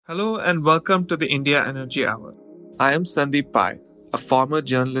Hello and welcome to the India Energy Hour. I am Sandeep Pai, a former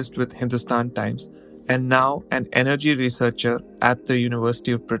journalist with Hindustan Times and now an energy researcher at the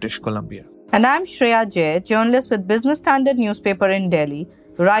University of British Columbia. And I'm Shreya Jay, journalist with Business Standard newspaper in Delhi,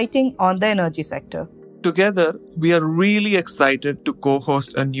 writing on the energy sector. Together, we are really excited to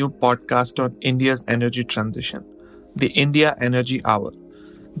co-host a new podcast on India's energy transition, the India Energy Hour.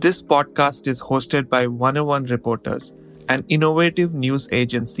 This podcast is hosted by 101 Reporters, an innovative news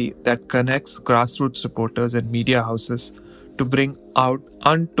agency that connects grassroots reporters and media houses to bring out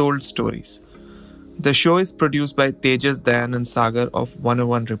untold stories. The show is produced by Tejas Dayanand Sagar of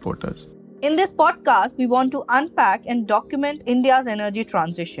 101 Reporters. In this podcast, we want to unpack and document India's energy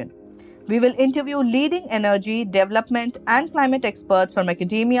transition. We will interview leading energy, development, and climate experts from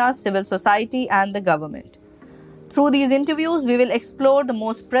academia, civil society, and the government. Through these interviews, we will explore the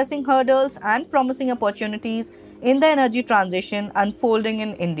most pressing hurdles and promising opportunities in the energy transition unfolding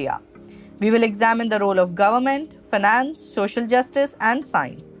in India. We will examine the role of government, finance, social justice, and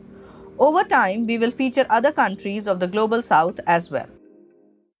science. Over time, we will feature other countries of the global south as well.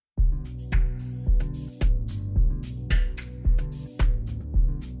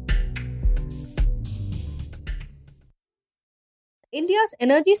 India's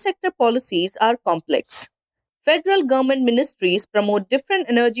energy sector policies are complex. Federal government ministries promote different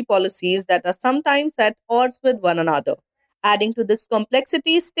energy policies that are sometimes at odds with one another. Adding to this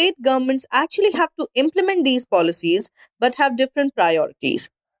complexity, state governments actually have to implement these policies but have different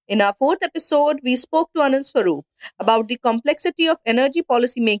priorities. In our fourth episode, we spoke to Anil Swaroop about the complexity of energy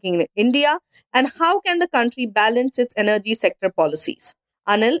policy making in India and how can the country balance its energy sector policies.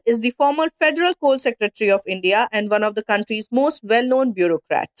 Anil is the former Federal Coal Secretary of India and one of the country's most well-known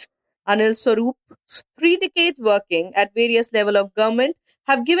bureaucrats. Anil Swaroop's 3 decades working at various levels of government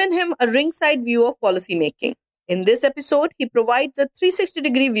have given him a ringside view of policy making. In this episode, he provides a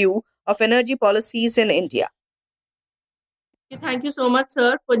 360-degree view of energy policies in India. Thank you so much,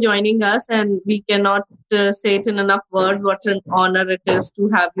 sir, for joining us. And we cannot say it in enough words what an honor it is to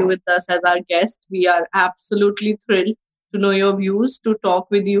have you with us as our guest. We are absolutely thrilled to know your views, to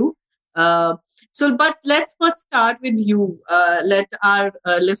talk with you. But let's first start with you. Let our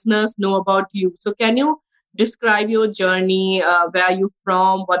listeners know about you. So can you describe your journey? Where are you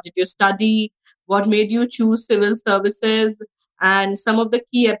from? What did you study? What made you choose civil services? And some of the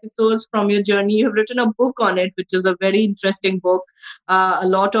key episodes from your journey. You've written a book on it, which is a very interesting book. A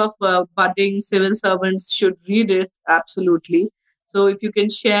lot of budding civil servants should read it, absolutely. So if you can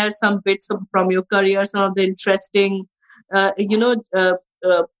share some bits from your career, some of the interesting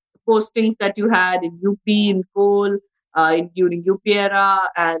postings that you had in UP, in coal, during UP era,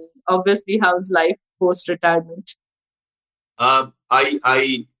 and obviously how's life post-retirement?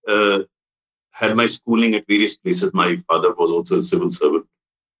 I had my schooling at various places. My father was also a civil servant.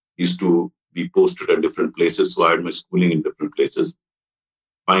 He used to be posted at different places, so I had my schooling in different places.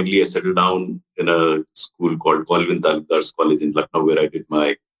 Finally, I settled down in a school called Colvin Talukdars College in Lucknow, where I did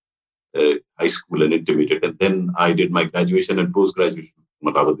my high school and intermediate. And then I did my graduation and post-graduation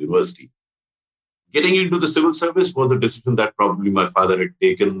from Allahabad University. Getting into the civil service was a decision that probably my father had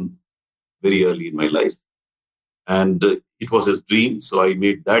taken very early in my life. And it was his dream. So I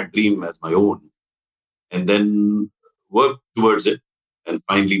made that dream as my own and then worked towards it and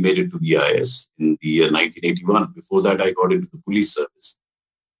finally made it to the IAS in the year 1981. Before that, I got into the police service.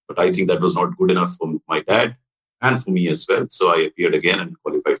 But I think that was not good enough for my dad and for me as well. So I appeared again and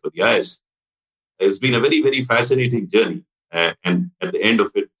qualified for the IAS. It's been a very, very fascinating journey. And at the end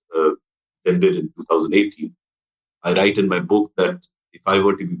of it, ended in 2018, I write in my book that if I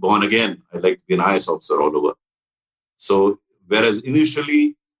were to be born again, I'd like to be an IAS officer all over. So whereas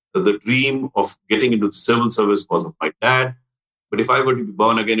initially the dream of getting into the civil service was of my dad, but if I were to be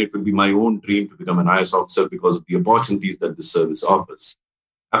born again, it would be my own dream to become an IAS officer because of the opportunities that this service offers.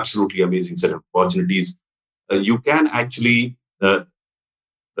 Absolutely amazing set of opportunities. You can actually help,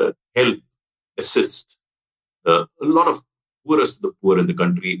 assist a lot of poorest of the poor in the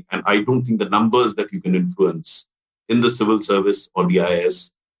country. And I don't think the numbers that you can influence in the civil service or the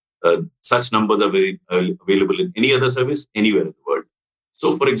IAS, such numbers are very available in any other service anywhere in the world.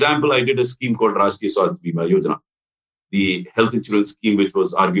 So, for example, I did a scheme called Rashtriya Swasthya Bima Yojana, the health insurance scheme, which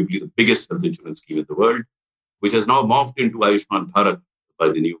was arguably the biggest health insurance scheme in the world, which has now morphed into Ayushman Bharat by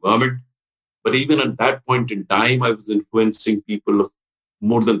the new government. But even at that point in time, I was influencing people of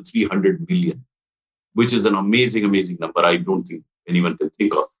more than 300 million, which is an amazing, amazing number I don't think anyone can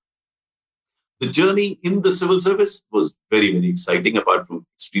think of. The journey in the civil service was very, very exciting, apart from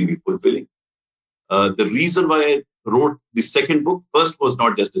extremely fulfilling. The reason why I wrote the second book, first was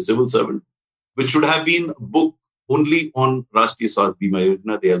not just a civil servant, which should have been a book only on Rashtriya Swasthya Bima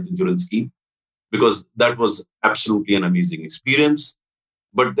Yojana, the health insurance scheme, because that was absolutely an amazing experience.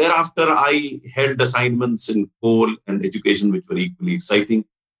 But thereafter, I held assignments in coal and education, which were equally exciting.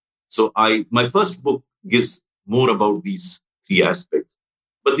 So my first book gives more about these three aspects.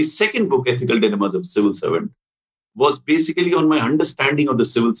 But the second book, Ethical Dilemmas of Civil Servant, was basically on my understanding of the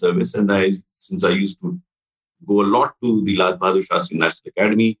civil service. And since I used to go a lot to the Lal Bahadur Shastri National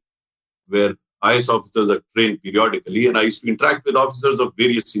Academy, where IS officers are trained periodically, and I used to interact with officers of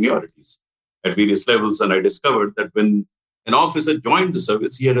various seniorities at various levels. And I discovered that when an officer joined the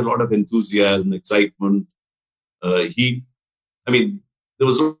service, he had a lot of enthusiasm, excitement. There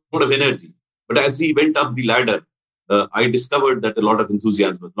was a lot of energy. But as he went up the ladder, I discovered that a lot of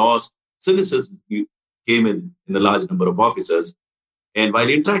enthusiasm was lost. Cynicism came in a large number of officers. And while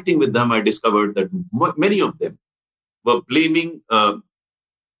interacting with them, I discovered that many of them were blaming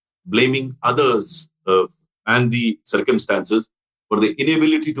others and the circumstances for the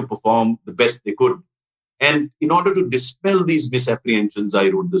inability to perform the best they could. And in order to dispel these misapprehensions, I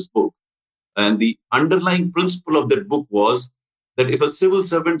wrote this book. And the underlying principle of that book was that if a civil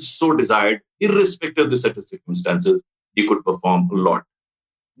servant so desired, irrespective of the set of circumstances, he could perform a lot.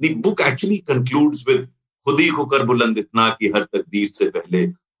 The book actually concludes with खुदी को कर बुलंद इतना कि हर तकदीर से पहले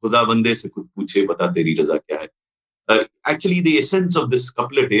खुदा बंदे से खुद पूछे बता तेरी रजा क्या है. Actually, the essence of this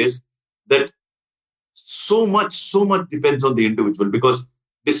couplet is that so much depends on the individual, because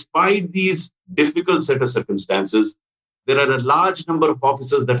despite these difficult set of circumstances, there are a large number of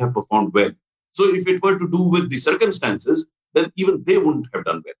officers that have performed well. So if it were to do with the circumstances, then even they wouldn't have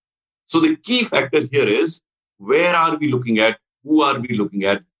done well. So the key factor here is, where are we looking at? Who are we looking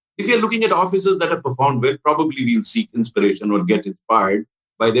at? If you're looking at officers that have performed well, probably we'll seek inspiration or get inspired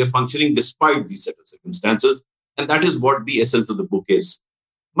by their functioning despite these set of circumstances. And that is what the essence of the book is.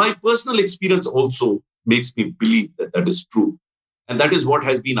 My personal experience also makes me believe that that is true. And that is what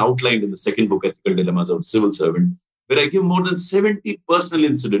has been outlined in the second book, Ethical Dilemmas of a Civil Servant, where I give more than 70 personal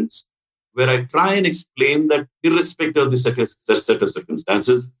incidents where I try and explain that irrespective of the set of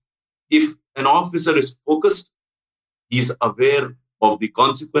circumstances, if an officer is focused, he's aware of the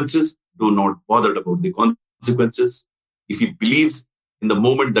consequences, do not bother about the consequences. If he believes in the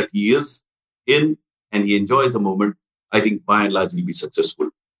moment that he is in and he enjoys the moment, I think by and large he'll be successful.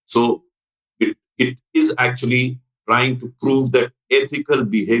 So it is actually trying to prove that ethical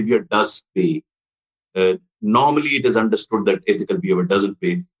behavior does pay. Normally, it is understood that ethical behavior doesn't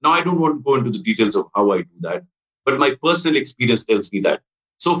pay. Now, I don't want to go into the details of how I do that, but my personal experience tells me that.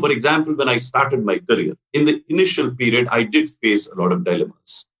 So, for example, when I started my career, in the initial period, I did face a lot of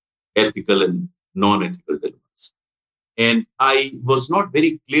dilemmas, ethical and non-ethical dilemmas. And I was not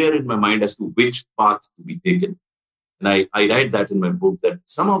very clear in my mind as to which path to be taken. And I write that in my book, that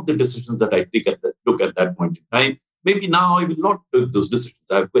some of the decisions that I took at that point in time, maybe now I will not take those decisions.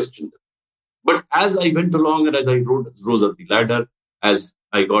 I have questioned them. But as I went along and as I rose up the ladder, as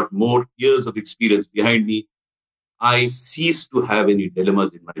I got more years of experience behind me, I ceased to have any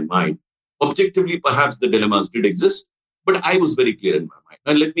dilemmas in my mind. Objectively, perhaps the dilemmas did exist, but I was very clear in my mind.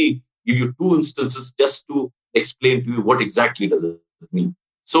 And let me give you two instances just to explain to you what exactly does it mean.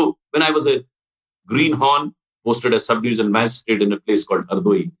 So when I was a greenhorn, posted as sub-division magistrate in a place called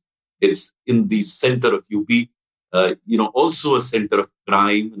Hardoi, it's in the center of UP, also a center of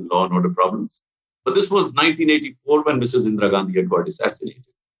crime and law and order problems. But this was 1984 when Mrs. Indira Gandhi had got assassinated.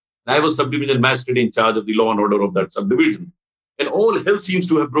 And I was sub-division magistrate in charge of the law and order of that subdivision. And all hell seems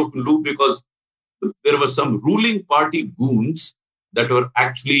to have broken loose because there were some ruling party goons that were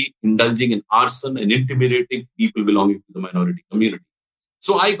actually indulging in arson and intimidating people belonging to the minority community.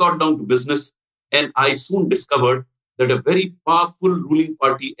 So I got down to business, and I soon discovered that a very powerful ruling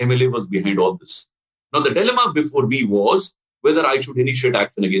party MLA was behind all this. Now, the dilemma before me was whether I should initiate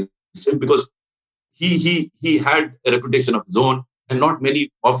action against him, because he had a reputation of his own and not many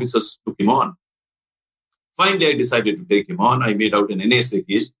officers took him on. Finally, I decided to take him on. I made out an NSA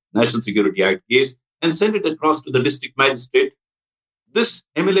case, National Security Act case, and sent it across to the district magistrate. This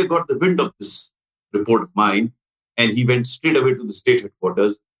MLA got the wind of this report of mine, and he went straight away to the state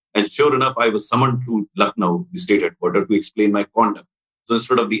headquarters. And sure enough, I was summoned to Lucknow, the state headquarters, to explain my conduct. So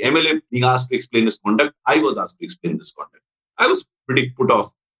instead of the MLA being asked to explain his conduct, I was asked to explain this conduct. I was pretty put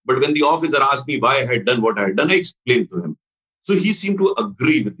off. But when the officer asked me why I had done what I had done, I explained to him. So he seemed to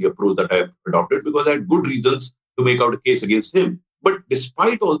agree with the approach that I had adopted because I had good reasons to make out a case against him. But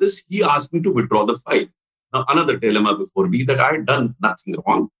despite all this, he asked me to withdraw the file. Now, another dilemma before me that I had done nothing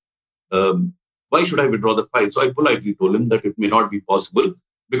wrong. Why should I withdraw the file? So I politely told him that it may not be possible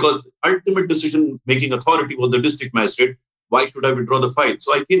because the ultimate decision-making authority was the district magistrate. Why should I withdraw the file?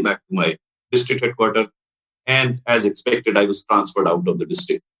 So I came back to my district headquarters, And as expected, I was transferred out of the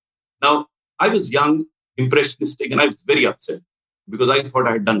district. Now, I was young, impressionistic, and I was very upset because I thought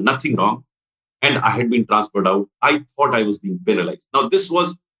I had done nothing wrong and I had been transferred out. I thought I was being penalized. Now, this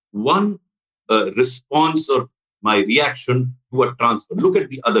was one response or my reaction to a transfer. Look at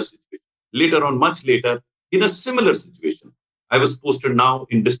the other situation. Later on, much later, in a similar situation, I was posted now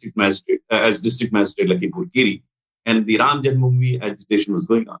in district magistrate as district magistrate Lakhimpur Kheri, and the Ram Janmabhoomi agitation was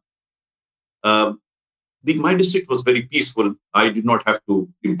going on. My district was very peaceful. I did not have to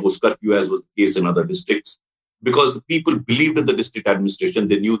impose curfew as was the case in other districts because the people believed in the district administration.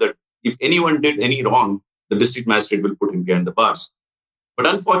 They knew that if anyone did any wrong, the district magistrate will put him behind the bars. But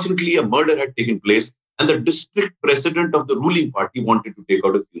unfortunately, a murder had taken place and the district president of the ruling party wanted to take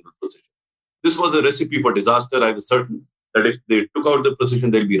out a funeral procession. This was a recipe for disaster. I was certain that if they took out the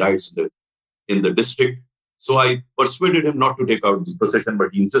procession, there'll be riots in the district. So I persuaded him not to take out the procession, but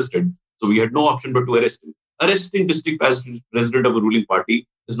he insisted. So we had no option but to arrest him. Arresting district president of a ruling party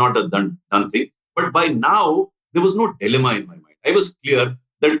is not a done thing. But by now, there was no dilemma in my mind. I was clear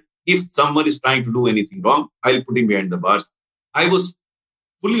that if someone is trying to do anything wrong, I'll put him behind the bars. I was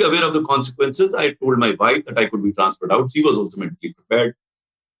fully aware of the consequences. I told my wife that I could be transferred out. She was also mentally prepared.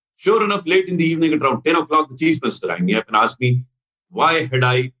 Sure enough, late in the evening at around 10 o'clock, the chief minister rang me up and asked me, why had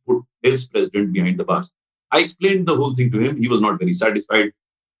I put his president behind the bars? I explained the whole thing to him. He was not very satisfied.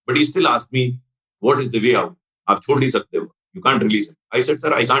 But he still asked me, what is the way out? You can't release him. I said,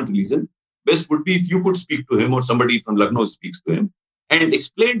 sir, I can't release him. Best would be if you could speak to him or somebody from Lucknow speaks to him and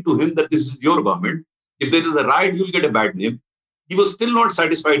explain to him that this is your government. If there is a riot, you'll get a bad name. He was still not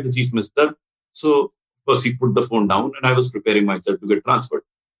satisfied, the chief minister. So, of course, he put the phone down and I was preparing myself to get transferred.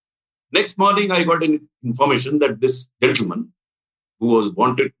 Next morning, I got an information that this gentleman who was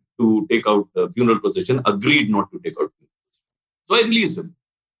wanted to take out the funeral procession agreed not to take out funeral procession. So I released him.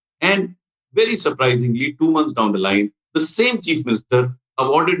 And very surprisingly, 2 months down the line, the same chief minister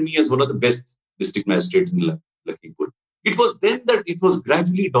awarded me as one of the best district magistrates in Lakhimpur. It was then that it was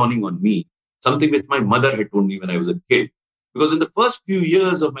gradually dawning on me, something which my mother had told me when I was a kid. Because in the first few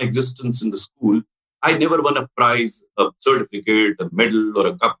years of my existence in the school, I never won a prize, a certificate, a medal or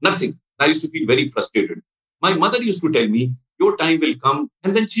a cup, nothing. I used to feel very frustrated. My mother used to tell me, your time will come.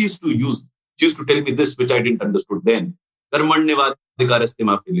 And then she used to tell me this, which I didn't understood then. I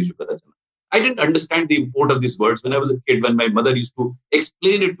didn't understand the import of these words when I was a kid, when my mother used to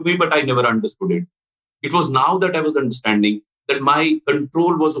explain it to me, but I never understood it. It was now that I was understanding that my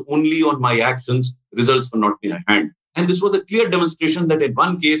control was only on my actions, results were not in my hand. And this was a clear demonstration that in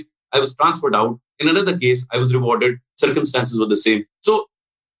one case, I was transferred out. In another case, I was rewarded. Circumstances were the same. So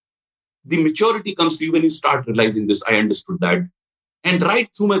the maturity comes to you when you start realizing this. I understood that. And right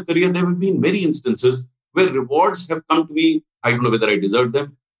through my career, there have been many instances where rewards have come to me. I don't know whether I deserved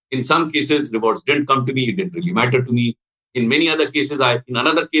them. In some cases, rewards didn't come to me. It didn't really matter to me. In many other cases, in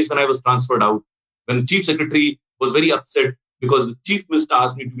another case, when I was transferred out, when the chief secretary was very upset because the chief minister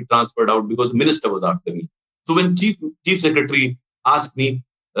asked me to be transferred out because the minister was after me. So when chief secretary asked me,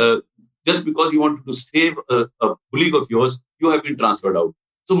 just because you wanted to save a colleague of yours, you have been transferred out.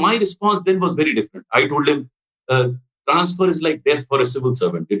 So my response then was very different. I told him, transfer is like death for a civil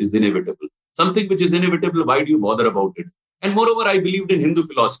servant. It is inevitable. Something which is inevitable, why do you bother about it? And moreover, I believed in Hindu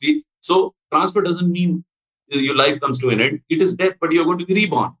philosophy. So transfer doesn't mean your life comes to an end. It is death, but you're going to be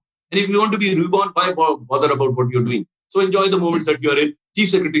reborn. And if you want to be reborn, why bother about what you're doing? So enjoy the moments that you're in. Chief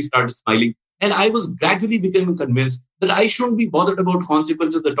secretary started smiling. And I was gradually becoming convinced that I shouldn't be bothered about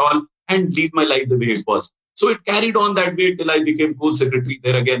consequences at all and lead my life the way it was. So it carried on that way till I became Coal Secretary.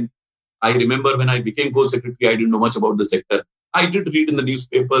 There again, I remember when I became Coal Secretary, I didn't know much about the sector. I did read in the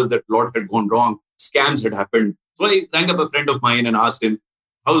newspapers that a lot had gone wrong. Scams had happened. So I rang up a friend of mine and asked him,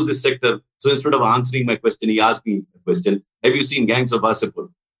 how's this sector? So instead of answering my question, he asked me a question. Have you seen Gangs of Wasseypur?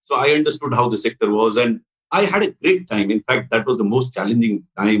 So I understood how the sector was and I had a great time. In fact, that was the most challenging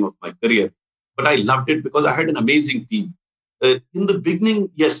time of my career. But I loved it because I had an amazing team. In the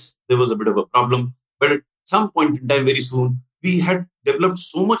beginning, yes, there was a bit of a problem. But at some point in time, very soon, we had developed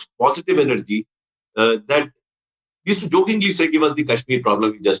so much positive energy that we used to jokingly say, give us the Kashmir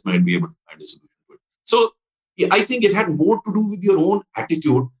problem, we just might be able to find a solution to it. So I think it had more to do with your own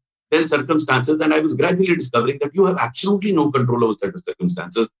attitude than circumstances. And I was gradually discovering that you have absolutely no control over certain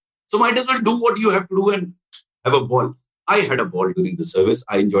circumstances. So might as well do what you have to do and have a ball. I had a ball during the service.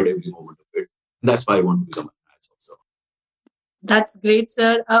 I enjoyed every moment of it. And that's why I want to become a manager also. That's great,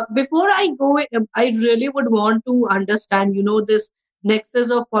 sir. Before I go, I really would want to understand, this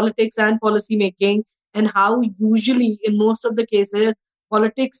nexus of politics and policy making and how usually in most of the cases,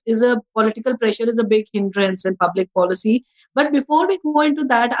 political pressure is a big hindrance in public policy. But before we go into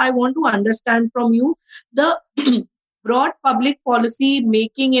that, I want to understand from you the broad public policy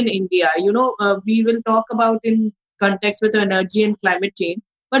making in India. We will talk about in context with energy and climate change.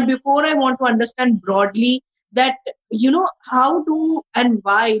 But before, I want to understand broadly that, how do and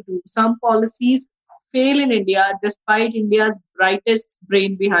why do some policies fail in India despite India's brightest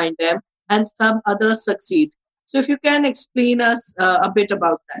brain behind them, and some others succeed. So if you can explain us a bit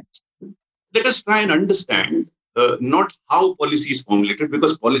about that. Let us try and understand not how policy is formulated,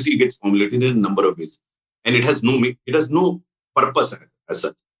 because policy gets formulated in a number of ways, and it has no purpose as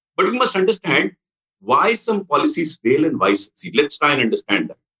such. But we must understand why some policies fail and why succeed. Let's try and understand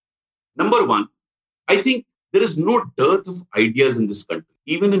that. Number one, I think there is no dearth of ideas in this country.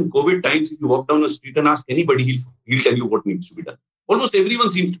 Even in COVID times, if you walk down the street and ask anybody, he'll tell you what needs to be done. Almost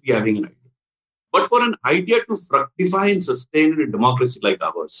everyone seems to be having an idea. But for an idea to fructify and sustain in a democracy like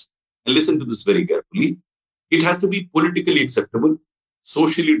ours, and listen to this very carefully, it has to be politically acceptable,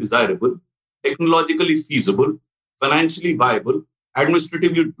 socially desirable, technologically feasible, financially viable,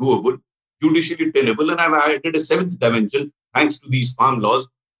 administratively doable, judicially tenable, and I've added a seventh dimension, thanks to these farm laws,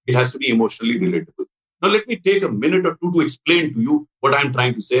 it has to be emotionally relatable. Now, let me take a minute or two to explain to you what I'm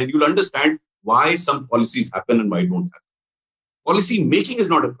trying to say, and you'll understand why some policies happen and why don't happen. Policy making is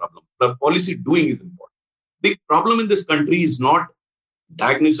not a problem, but policy doing is important. The problem in this country is not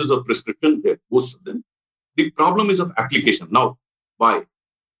diagnosis or prescription, there are most of them. The problem is of application. Now, why?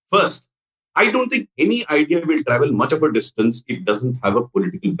 First, I don't think any idea will travel much of a distance if it doesn't have a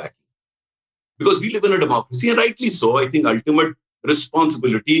political backing. Because we live in a democracy, and rightly so, I think ultimate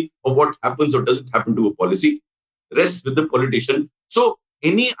responsibility of what happens or doesn't happen to a policy rests with the politician. So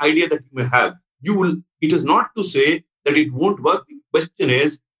any idea that you may have, it is not to say that it won't work. The question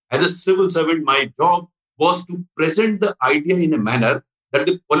is, as a civil servant, my job was to present the idea in a manner that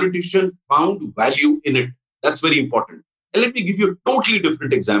the politician found value in it. That's very important. And let me give you a totally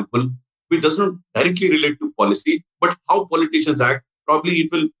different example, which does not directly relate to policy, but how politicians act.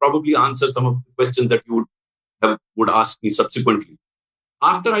 It will answer some of the questions that you would ask me subsequently.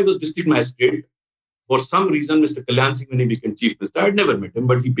 After I was district magistrate, for some reason, Mr. Kalyan Singh, when he became chief minister, I had never met him,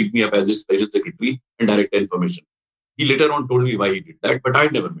 but he picked me up as his special secretary and director information. He later on told me why he did that, but I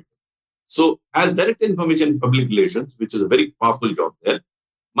had never met him. So as director information and public relations, which is a very powerful job there,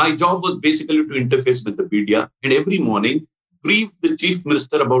 my job was basically to interface with the media and every morning brief the chief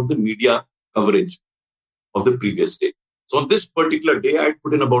minister about the media coverage of the previous day. So on this particular day, I had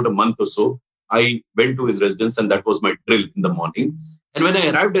put in about a month or so. I went to his residence, and that was my drill in the morning. And when I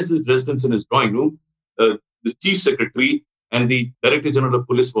arrived at his residence in his drawing room, the chief secretary and the director general of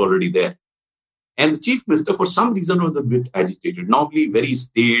police were already there. And the chief minister, for some reason, was a bit agitated. Normally, very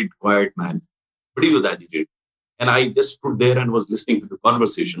staid, quiet man, but he was agitated. And I just stood there and was listening to the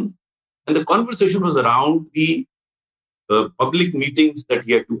conversation. And the conversation was around the public meetings that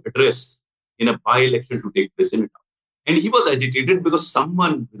he had to address in a by-election to take place in it. And he was agitated because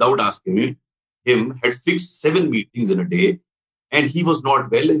someone, without asking him, had fixed 7 meetings in a day, and he was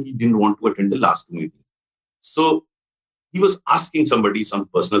not well and he didn't want to attend the last 2 meetings. So he was asking somebody, some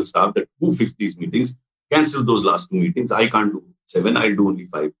personal staff, that who fixed these meetings, cancel those last 2 meetings. I can't do 7, I'll do only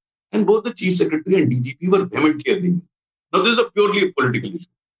 5. And both the chief secretary and DGP were vehemently agreeing. Now, this is purely a political issue.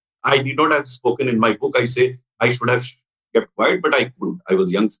 I need not have spoken. In my book, I say I should have kept quiet, but I couldn't. I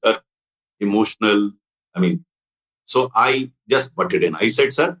was youngster, emotional. So I just butted in. I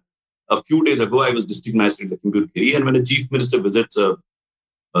said, sir, a few days ago, I was district magistrate at Lakhimpur, and when a chief minister visits a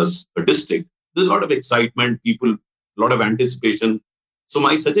district, there's a lot of excitement, people, a lot of anticipation. So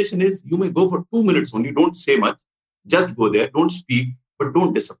my suggestion is, you may go for 2 minutes only, don't say much, just go there, don't speak, but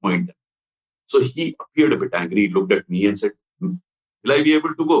don't disappoint them. So he appeared a bit angry, looked at me and said, will I be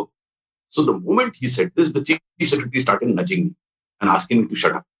able to go? So the moment he said this, the chief secretary started nudging me and asking me to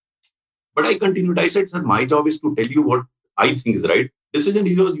shut up. But I continued. I said, sir, my job is to tell you what I think is the right decision.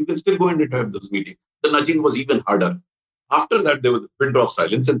 He goes, you can still go and have those meetings. The nudging was even harder. After that, there was a pin drop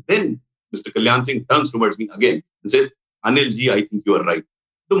silence. And then Mr. Kalyan Singh turns towards me again and says, Anil ji, I think you are right.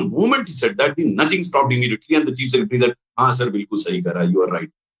 The moment he said that, the nudging stopped immediately. And the chief secretary said, sir, bilkul sahi kara, you are right.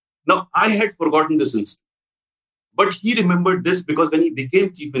 Now, I had forgotten this instant. But he remembered this because when he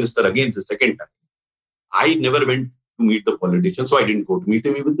became chief minister again the second time, I never went to meet the politician. So I didn't go to meet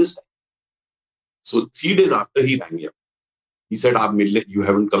him even this time. So 3 days after, he rang me up. He said, you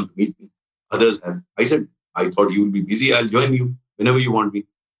haven't come to meet me. Others have. I said, I thought you will be busy. I'll join you whenever you want me.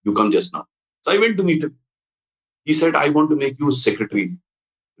 You come just now. So I went to meet him. He said, I want to make you secretary.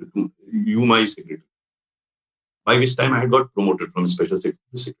 You my secretary. By which time I had got promoted from special secretary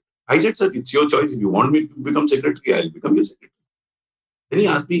to secretary. I said, sir, it's your choice. If you want me to become secretary, I'll become your secretary. Then he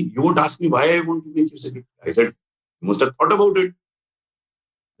asked me, you won't ask me why I want to make you secretary. I said, you must have thought about it.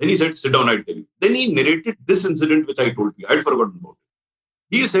 Then he said, sit down, I'll tell you. Then he narrated this incident which I told you. I'd forgotten about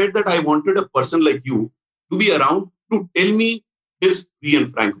it. He said that I wanted a person like you to be around to tell me his free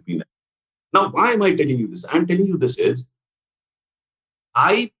and frank opinion. Now, why am I telling you this? I'm telling you this is,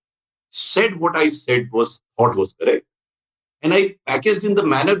 I said what I said thought was correct. And I packaged in the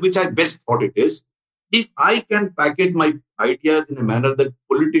manner which I best thought it is. If I can package my ideas in a manner that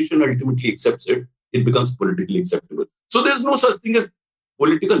politician ultimately accepts it, it becomes politically acceptable. So there's no such thing as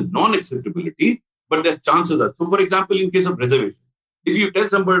political non-acceptability, but the chances are. So for example, in case of reservation, if you tell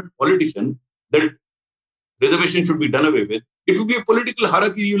some politician that reservation should be done away with, it will be a political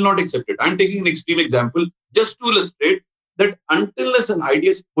hierarchy, you will not accept it. I'm taking an extreme example just to illustrate that unless an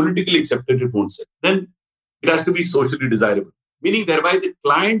idea is politically accepted, it won't sell. Then it has to be socially desirable. Meaning thereby the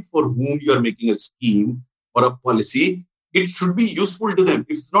client for whom you are making a scheme or a policy, it should be useful to them.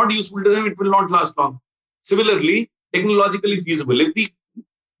 If it's not useful to them, it will not last long. Similarly, technologically feasible.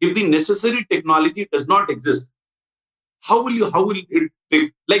 If the necessary technology does not exist, how will it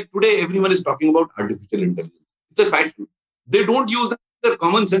take? Like today, everyone is talking about artificial intelligence. It's a fashion. They don't use their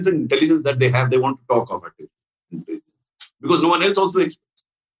common sense and intelligence that they have. They want to talk of artificial intelligence because no one else also expects.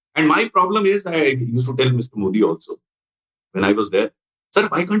 And my problem is, I used to tell Mr. Modi also, when I was there, sir,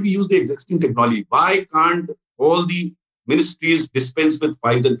 why can't we use the existing technology? Why can't all the ministries dispense with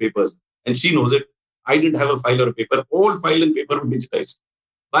files and papers? And she knows it. I didn't have a file or a paper. All file and paper were digitized.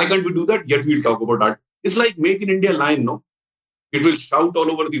 Why can't we do that? Yet we'll talk about art. It's like Make in India line, no? It will shout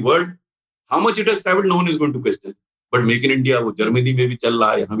all over the world. How much it has traveled, no one is going to question. But Make in India, Germany may be chal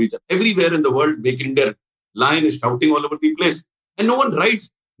raha hai, everywhere in the world, Make in India line is shouting all over the place. And no one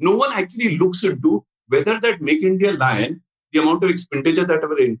writes. No one actually looks into whether that Make in India line, the amount of expenditure that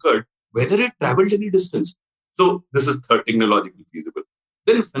were incurred, whether it traveled any distance. So this is third, technologically feasible.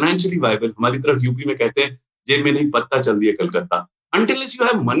 Then financially viable. हमारी तरफ UP में कहते हैं जेब में नहीं पत्ता चल दिया Calcutta. Unless you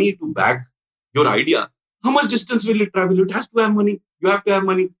have money to back your idea, how much distance will it travel? It has to have money. You have to have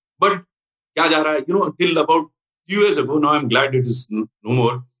money. But क्या जा रहा है? Till about few years ago, now I'm glad it is no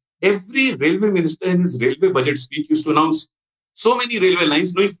more. Every railway minister in his railway budget speech used to announce so many railway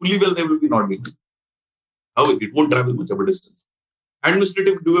lines, knowing fully well they will be not being. How it won't travel much of a distance.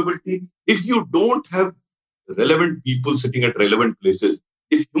 Administrative doability. If you don't have relevant people sitting at relevant places,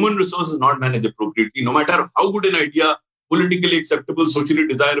 if human resources is not managed appropriately, no matter how good an idea, politically acceptable, socially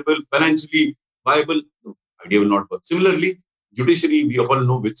desirable, financially viable, the idea will not work. Similarly, judiciary, we all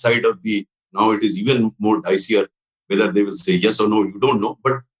know which side of now it is even more dicier, whether they will say yes or no, you don't know.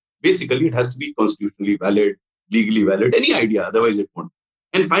 But basically, it has to be constitutionally valid, legally valid, any idea, otherwise it won't.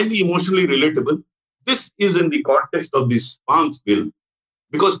 And finally, emotionally relatable. This is in the context of this Farms Bill,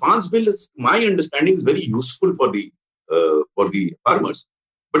 because Farms Bill, my understanding, is very useful for the farmers.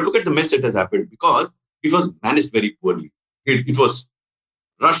 But look at the mess that has happened because it was managed very poorly. It was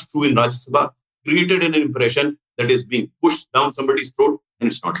rushed through in Rajya Sabha, created an impression that is being pushed down somebody's throat,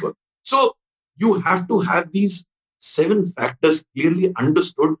 and it's not working. So you have to have these 7 factors clearly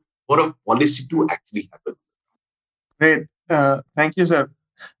understood for a policy to actually happen. Great. Thank you, sir.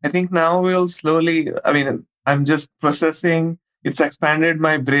 I think now we'll slowly, I'm just processing, it's expanded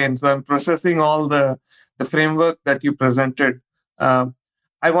my brain. So I'm processing all the framework that you presented.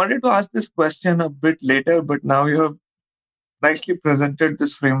 I wanted to ask this question a bit later, but now you have nicely presented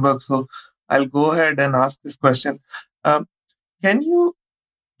this framework. So I'll go ahead and ask this question. Can you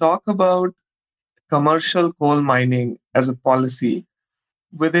talk about commercial coal mining as a policy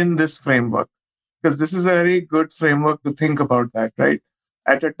within this framework? Because this is a very good framework to think about that, right?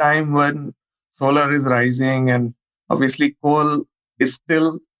 At a time when solar is rising and obviously coal is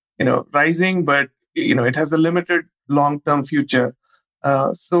still, rising, but, it has a limited long-term future.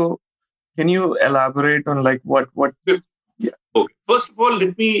 So can you elaborate on what? Yeah. Okay. First of all,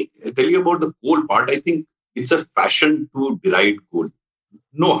 let me tell you about the coal part. I think it's a fashion to deride coal.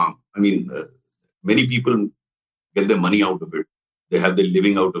 No harm. Many people get their money out of it. They have their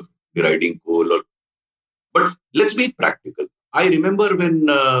living out of deriding coal. But let's be practical. I remember when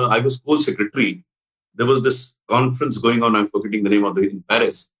I was coal secretary, there was this conference going on, I'm forgetting the name of it, in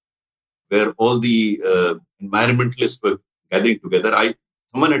Paris, where all the environmentalists were gathering together.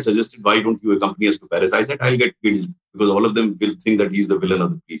 Someone had suggested, why don't you accompany us to Paris? I said, I'll get killed because all of them will think that he's the villain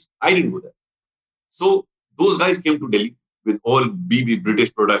of the piece. I didn't go there. So those guys came to Delhi with all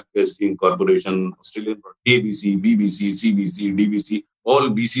British Broadcasting Corporation, Australian, ABC, BBC, CBC, DBC, all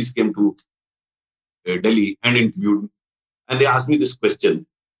BCs came to Delhi and interviewed me. And they asked me this question,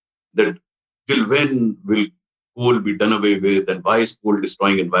 that till when will coal be done away with and why is coal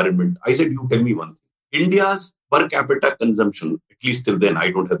destroying environment? I said, you tell me one thing. India's per capita consumption, at least till then,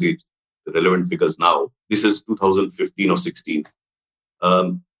 I don't have the relevant figures now. This is 2015 or 16.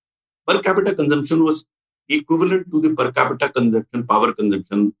 Per capita consumption was equivalent to the per capita consumption, power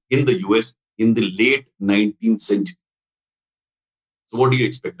consumption in the US in the late 19th century. So what do you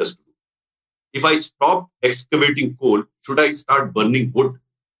expect us to do? If I stop excavating coal, should I start burning wood?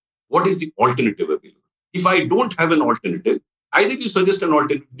 What is the alternative available? If I don't have an alternative, I think you suggest an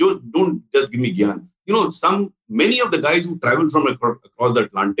alternative. Don't just give me gyan. Many of the guys who travel from across the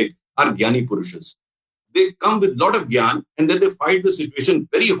Atlantic are Gyani Purushas. They come with a lot of gyan and then they fight the situation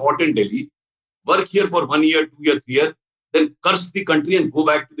very hot in Delhi, work here for 1 year, 2 years, 3 years, then curse the country and go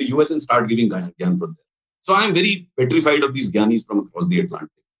back to the US and start giving gyan from there. So I'm very petrified of these Gyanis from across the Atlantic.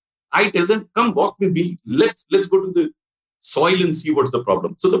 I tell them, come walk with me. Let's go to the soil and see what's the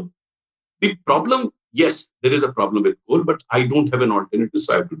problem. So the problem, yes, there is a problem with coal, but I don't have an alternative,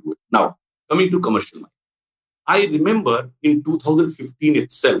 so I have to do it. Now, coming to commercial mining. I remember in 2015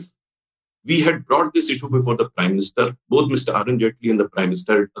 itself, we had brought this issue before the Prime Minister. Both Mr. Arun Jaitley and the Prime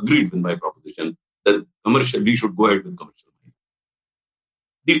Minister agreed with my proposition that we should go ahead with commercial mining.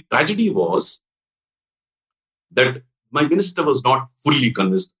 The tragedy was that my minister was not fully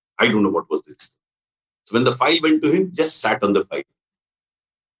convinced. I don't know what was the reason. So when the file went to him, just sat on the file.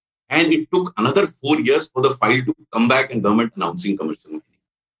 And it took another 4 years for the file to come back and government announcing commercial mining.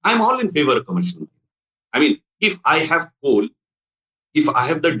 I'm all in favor of commercial mining. I mean, if I have coal, if I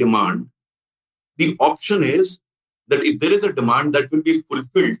have the demand, the option is that if there is a demand that will be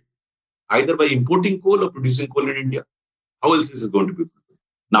fulfilled either by importing coal or producing coal in India, how else is it going to be fulfilled?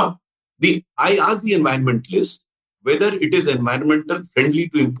 Now, I asked the environmentalist whether it is environmental friendly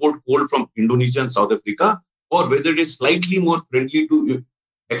to import coal from Indonesia and South Africa, or whether it is slightly more friendly to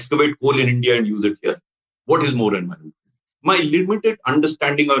excavate coal in India and use it here. What is more environmental? My limited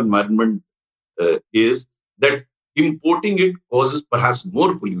understanding of environment is that importing it causes perhaps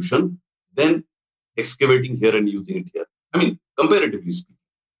more pollution than excavating here and using it here. I mean, comparatively speaking.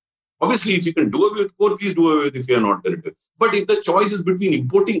 Obviously, if you can do away with coal, please do away with it if you have an alternative. But if the choice is between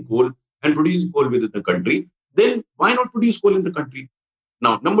importing coal and producing coal within the country, then why not produce coal in the country?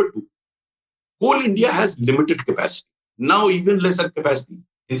 Now, number 2, Coal India has limited capacity. Now, even lesser capacity.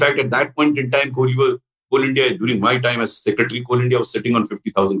 In fact, at that point in time, Coal India, during my time as secretary, Coal India was sitting on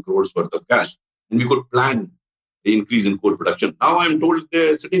 50,000 crores worth of cash. And we could plan the increase in coal production. Now I'm told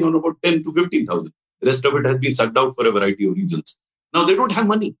they're sitting on about 10 to 15,000. The rest of it has been sucked out for a variety of reasons. Now they don't have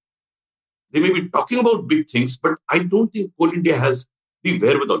money. They may be talking about big things, but I don't think Coal India has the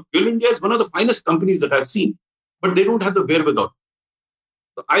wherewithal. Coal India is one of the finest companies that I've seen, but they don't have the wherewithal.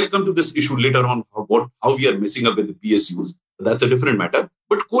 So I'll come to this issue later on, how we are messing up with the PSUs. That's a different matter.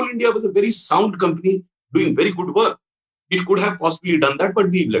 But Coal India was a very sound company doing very good work. It could have possibly done that, but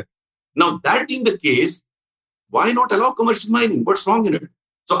we left. Now, that being the case, why not allow commercial mining? What's wrong in it?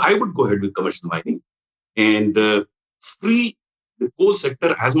 So I would go ahead with commercial mining and free the coal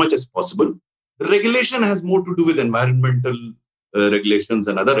sector as much as possible. The regulation has more to do with environmental regulations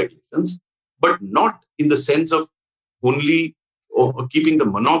and other regulations, but not in the sense of only keeping the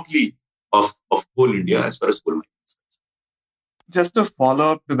monopoly of Coal India as far as coal mining is concerned. Just a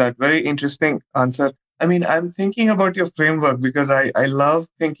follow-up to that, very interesting answer. I mean, I'm thinking about your framework because I love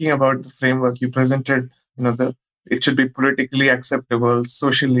thinking about the framework you presented. It should be politically acceptable,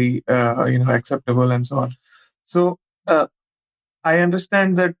 socially, acceptable, and so on. So I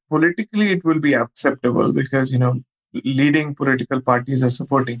understand that politically it will be acceptable because leading political parties are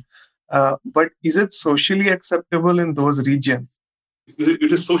supporting. But is it socially acceptable in those regions?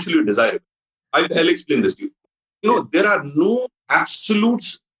 It is socially desirable. I'll explain this to you. There are no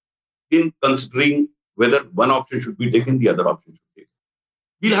absolutes in considering whether one option should be taken, the other option should be taken.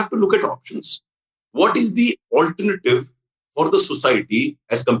 We'll have to look at options. What is the alternative for the society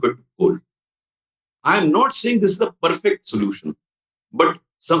as compared to coal? I'm not saying this is the perfect solution, but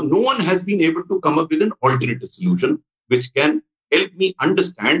no one has been able to come up with an alternative solution which can help me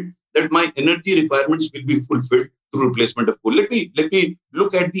understand that my energy requirements will be fulfilled through replacement of coal. Let me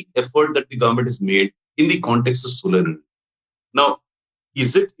look at the effort that the government has made in the context of solar energy. Now,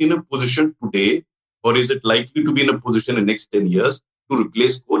 is it in a position today, or is it likely to be in a position in the next 10 years to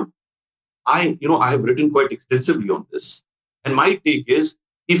replace coal? I have written quite extensively on this. And my take is,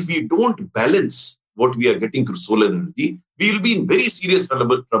 if we don't balance what we are getting through solar energy, we will be in very serious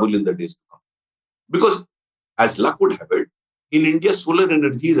trouble in the days to come. Because as luck would have it, in India, solar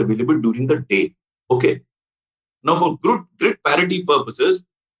energy is available during the day. Okay. Now, for grid parity purposes,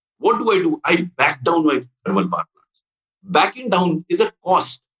 what do? I back down my thermal power plants. Backing down is a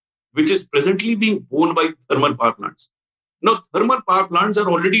cost which is presently being borne by thermal power plants. Now, thermal power plants are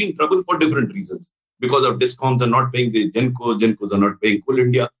already in trouble for different reasons. because of discoms are not paying the Gencos are not paying Coal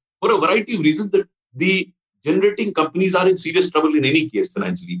India. For a variety of reasons, that the generating companies are in serious trouble in any case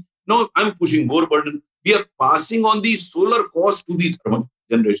financially. Now, I'm pushing more burden. We are passing on the solar cost to the thermal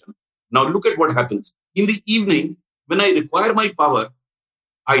generation. Now, look at what happens. In the evening, when I require my power,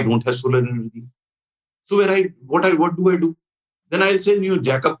 I don't have solar energy. So what do I do? Then I'll say you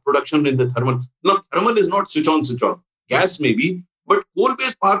jack up production in the thermal. Now, thermal is not switch on, switch off. Gas maybe, but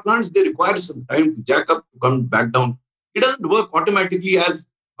coal-based power plants, they require some time to jack up, to come back down. It doesn't work automatically as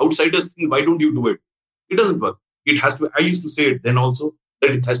outsiders think, why don't you do it? It doesn't work. It has to, I used to say it then also,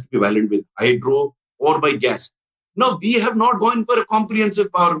 that it has to be valid with hydro or by gas. Now, we have not gone for a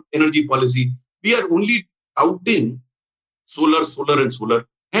comprehensive power energy policy. We are only touting solar.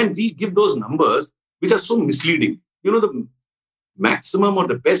 And we give those numbers which are so misleading. You know, the maximum or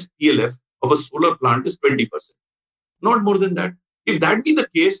the best PLF of a solar plant is 20%. Not more than that. If that be the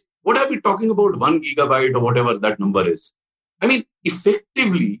case, what are we talking about 1 gigabyte or whatever that number is? I mean,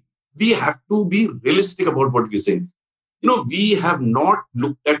 effectively, we have to be realistic about what we're saying. You know, we have not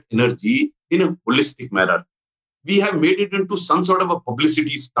looked at energy in a holistic manner. We have made it into some sort of a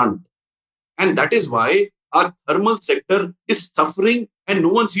publicity stunt. And that is why our thermal sector is suffering and no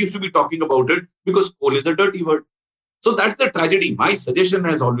one seems to be talking about it because coal is a dirty word. So that's the tragedy. My suggestion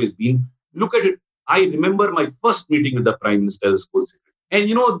has always been, look at it. I remember my first meeting with the Prime Minister as coal sector. And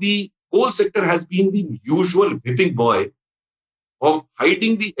you know, the coal sector has been the usual whipping boy of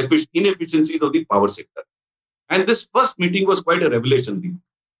hiding the inefficiencies of the power sector. And this first meeting was quite a revelation. The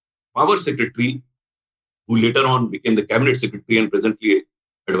power secretary, who later on became the cabinet secretary and presently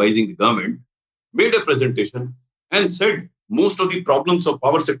advising the government, made a presentation and said most of the problems of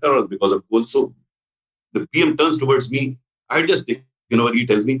power sector are because of coal. So the PM turns towards me. I just take, he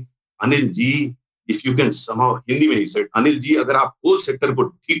tells me, Anil ji, if you can somehow, Hindi mein he said, Anil ji, agar aap coal sector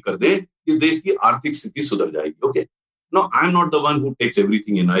ko theek kar de, is desh ki arthik sthiti sudhar jayegi. Okay. No, I'm not the one who takes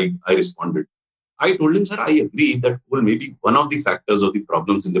everything in. I responded. I told him, sir, I agree that coal may be one of the factors of the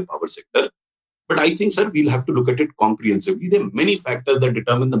problems in the power sector. But I think, sir, we'll have to look at it comprehensively. There are many factors that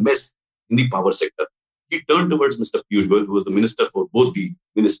determine the mess in the power sector. He turned towards Mr. Piyush Goyal, who was the minister for both the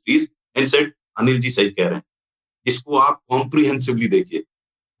ministries, and said, Anil ji sahi keh rahe hain. Isko aap comprehensively dekhiye.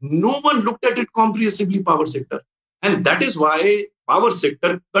 No one looked at it comprehensively, power sector. And that is why power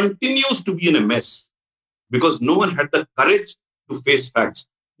sector continues to be in a mess, because no one had the courage to face facts.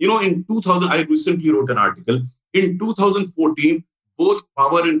 You know, in 2000, I recently wrote an article. In 2014, both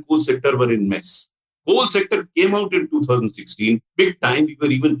power and coal sector were in mess. Coal sector came out in 2016. Big time, we were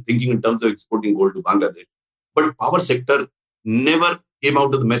even thinking in terms of exporting coal to Bangladesh. But power sector never came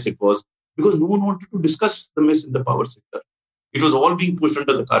out of the mess it was, because no one wanted to discuss the mess in the power sector. It was all being pushed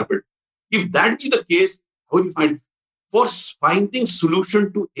under the carpet. If that be the case, how do you find? For finding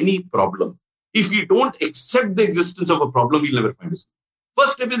solution to any problem, if we don't accept the existence of a problem, we'll never find a solution.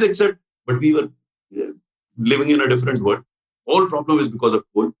 First step is accept, but we were living in a different world. All problem is because of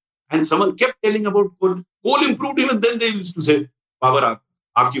coal. And someone kept telling about coal. Coal improved, even then they used to say, power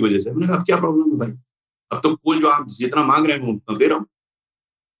aapki wajah se. मैंने कहा, अब क्या problem है भाई? अब तो coal जो आप जितना मांग रहे हैं मैं उतना दे रहा हूँ.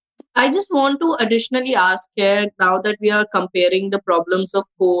 I just want to additionally ask here, now that we are comparing the problems of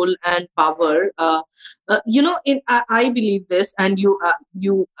coal and power, I believe this, and you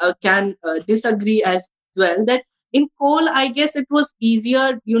can disagree as well, that in coal, I guess it was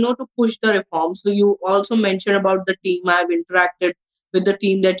easier, to push the reforms. So you also mentioned about the team. I've interacted with the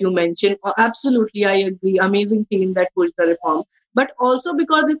team that you mentioned. Absolutely, I agree. Amazing team that pushed the reform. But also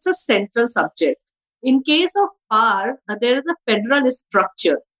because it's a central subject. In case of power, there is a federal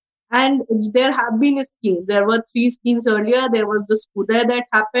structure. And there have been schemes. There were 3 schemes earlier. There was the Uday that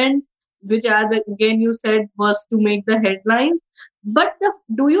happened, which, as again you said, was to make the headlines. But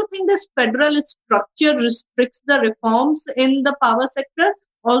do you think this federal structure restricts the reforms in the power sector?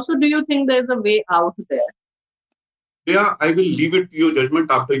 Also, do you think there's a way out there? Yeah, I will leave it to your judgment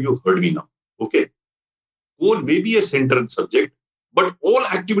after you've heard me now. Okay. Coal may be a central subject, but all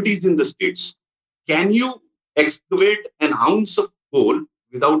activities in the states, can you excavate an ounce of coal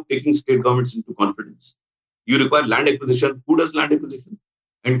without taking state governments into confidence? You require land acquisition. Who does land acquisition?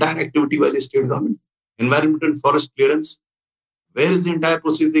 Entire activity by the state government. Environment and forest clearance. Where is the entire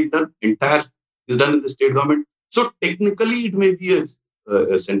processing done? Entire is done in the state government. So technically it may be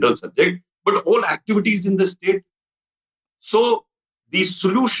a central subject, but all activities in the state. So the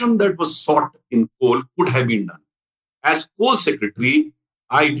solution that was sought in coal could have been done. As coal secretary,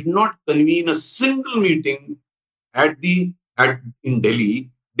 I did not convene a single meeting in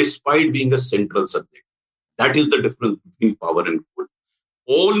Delhi, despite being a central subject. That is the difference between power and coal.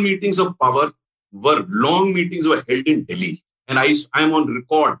 All meetings of power long meetings were held in Delhi. And I am on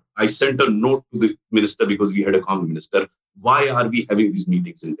record. I sent a note to the minister because we had a common minister. Why are we having these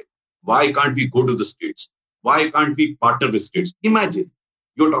meetings in Delhi? Why can't we go to the states? Why can't we partner with states? Imagine,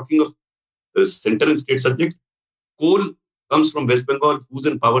 you're talking of center and state subject. Coal comes from West Bengal. Who's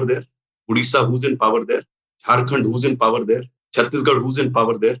in power there? Odisha, who's in power there? Jharkhand, who's in power there? Chhattisgarh, who's in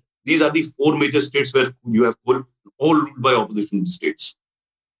power there? These are the four major states where you have coal, all ruled by opposition states.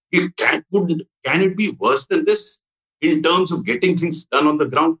 Can it be worse than this in terms of getting things done on the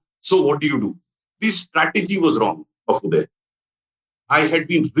ground? So what do? The strategy was wrong of Uday. I had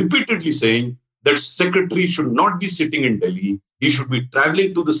been repeatedly saying that secretary should not be sitting in Delhi. He should be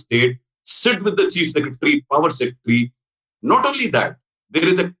traveling to the state, sit with the chief secretary, power secretary. Not only that, there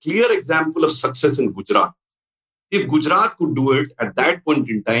is a clear example of success in Gujarat. If Gujarat could do it, at that point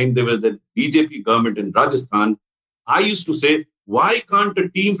in time, there was a BJP government in Rajasthan. I used to say, why can't a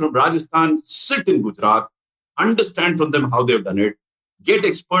team from Rajasthan sit in Gujarat, understand from them how they've done it, get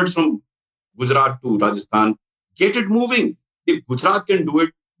experts from Gujarat to Rajasthan, get it moving. If Gujarat can do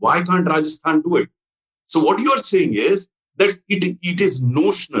it, why can't Rajasthan do it? So what you are saying is that it is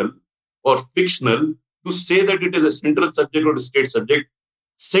notional or fictional to say that it is a central subject or a state subject.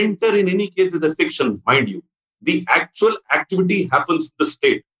 Center in any case is a fiction, mind you. The actual activity happens in the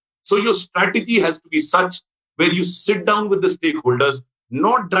state. So your strategy has to be such where you sit down with the stakeholders,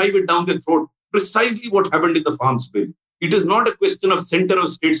 not drive it down their throat. Precisely what happened in the Farms Bill. It is not a question of center or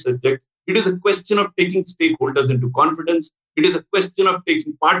state subject. It is a question of taking stakeholders into confidence. It is a question of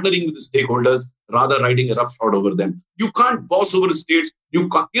partnering with the stakeholders, rather riding a rough shot over them. You can't boss over states,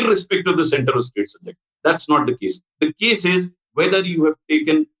 irrespective of the center or state subject. That's not the case. The case is whether you have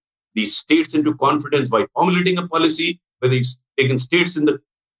taken the states into confidence by formulating a policy, whether you've taken states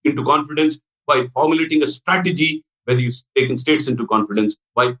into confidence by formulating a strategy, whether you've taken states into confidence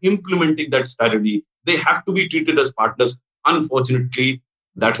by implementing that strategy. They have to be treated as partners. Unfortunately,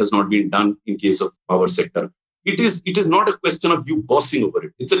 that has not been done in case of power sector. It is not a question of you bossing over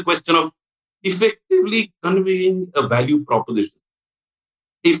it. It's a question of effectively conveying a value proposition.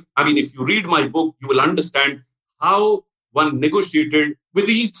 If you read my book, you will understand how one negotiated with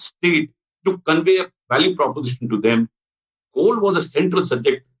each state to convey a value proposition to them. Coal was a central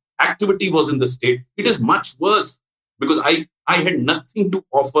subject. Activity was in the state. It is much worse because I had nothing to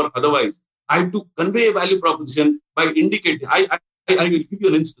offer otherwise. I had to convey a value proposition by indicating. I will give you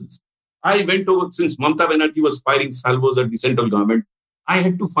an instance. I went over, since Mamata Banerjee was firing salvos at the central government, I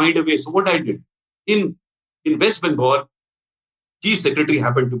had to find a way. So what I did, in West Bengal, chief secretary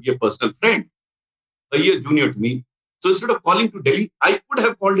happened to be a personal friend, a year junior to me. So instead of calling to Delhi, I could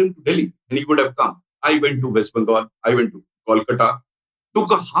have called him to Delhi and he would have come. I went to West Bengal, I went to Kolkata,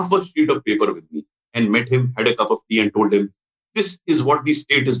 took a half a sheet of paper with me and met him, had a cup of tea and told him, this is what the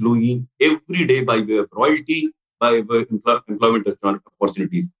state is doing every day by way of royalty, by way of employment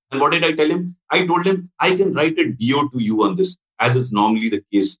opportunities. And what did I tell him? I told him, I can write a DO to you on this, as is normally the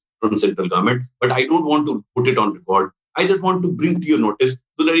case from central government, but I don't want to put it on record. I just want to bring to your notice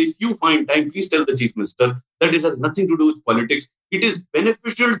so that if you find time, please tell the chief minister that it has nothing to do with politics. It is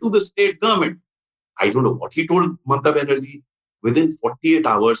beneficial to the state government. I don't know what he told Mamata Banerjee. Within 48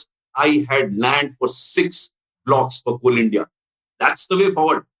 hours, I had land for 6 blocks for Coal India. That's the way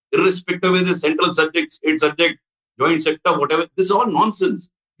forward, irrespective of whether central subject, state subject, joint sector, whatever. This is all nonsense.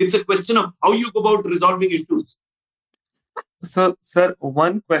 It's a question of how you go about resolving issues. So, sir,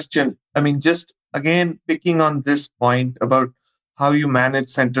 one question. Just again, picking on this point about how you manage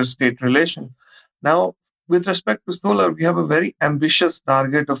center-state relation. Now, with respect to solar, we have a very ambitious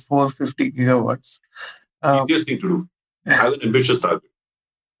target of 450 gigawatts. Easiest thing to do. Have an ambitious target.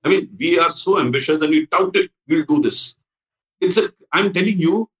 We are so ambitious and we tout it. We'll do this. I'm telling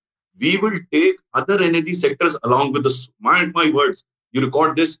you, we will take other energy sectors along with this. Mind my words. You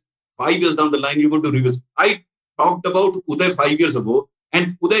record this 5 years down the line, you're going to revisit. I talked about Uday 5 years ago,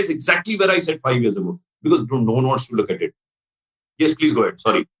 and Uday is exactly where I said 5 years ago because no one wants to look at it. Yes, please go ahead.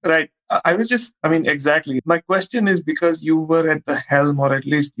 Sorry. Right. Exactly. My question is because you were at the helm, or at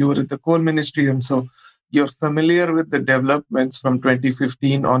least you were at the coal ministry, and so you're familiar with the developments from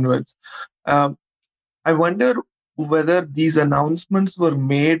 2015 onwards. I wonder whether these announcements were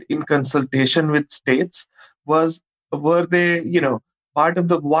made in consultation with states. Were they, part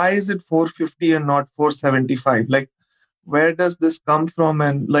of why is it 450 and not 475? Where does this come from?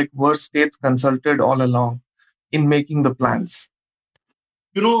 And were states consulted all along in making the plans?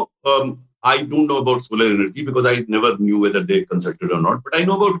 I don't know about solar energy because I never knew whether they consulted or not, but I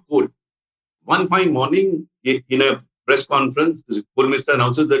know about coal. One fine morning in a press conference, the coal minister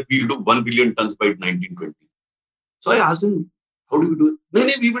announces that we'll do 1 billion tons by 1920. So I asked him, how do we do it? No,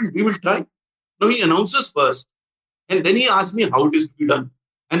 we will try. No, he announces first. And then he asked me how it is to be done.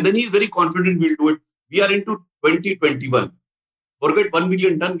 And then he's very confident we'll do it. We are into 2021. Forget 1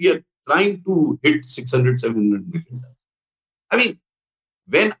 million ton. We are trying to hit 600, 700 million tons. I mean,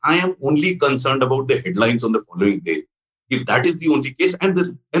 when I am only concerned about the headlines on the following day, if that is the only case,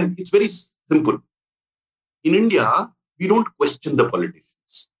 and it's very simple. In India, we don't question the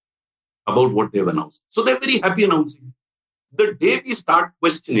politicians about what they've announced. So they're very happy announcing. The day we start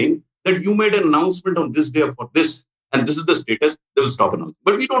questioning that you made an announcement on this day for this, and this is the status, they will stop announcing.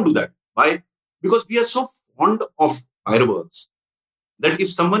 But we don't do that. Why? Because we are so fond of fireworks that if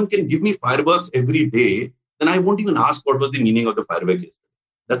someone can give me fireworks every day, then I won't even ask what was the meaning of the firework.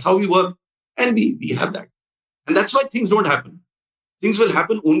 That's how we work. And we have that. And that's why things don't happen. Things will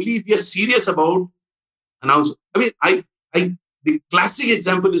happen only if we are serious about announcing. I mean, the classic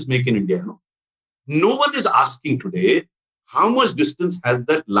example is Make in India. No one is asking today, how much distance has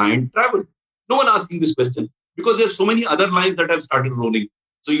that line traveled? No one asking this question because there's so many other lines that have started rolling.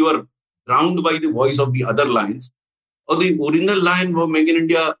 So you are drowned by the voice of the other lines. Or the original line of Make in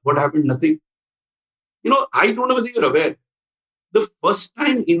India, what happened? Nothing. I don't know whether you're aware. The first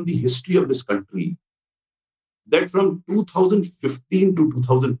time in the history of this country that from 2015 to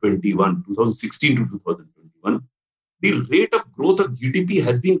 2021, 2016 to 2021, the rate of growth of GDP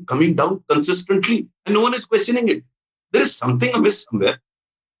has been coming down consistently and no one is questioning it. There is something amiss somewhere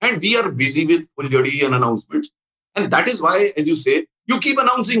and we are busy with Fuljadi and announcements. And that is why, as you say, you keep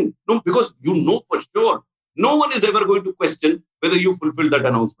announcing because you know for sure no one is ever going to question whether you fulfill that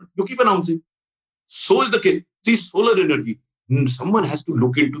announcement. You keep announcing. So is the case. See, solar energy. Someone has to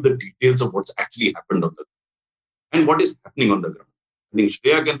look into the details of what's actually happened on the ground and what is happening on the ground. I think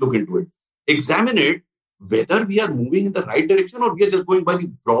Shreya can look into it. Examine it, whether we are moving in the right direction or we are just going by the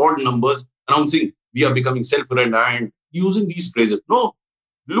broad numbers, announcing we are becoming self-reliant, using these phrases. No,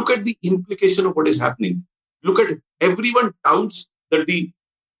 look at the implication of what is happening. Look at everyone touts that the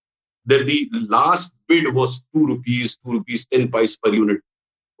last bid was 2 rupees, 10 paise per unit.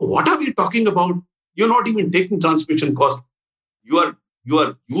 What are we talking about? You're not even taking transmission cost. You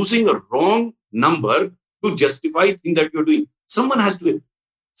are using a wrong number to justify things that you're doing. Someone has to,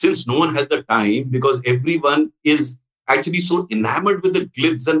 since no one has the time, because everyone is actually so enamored with the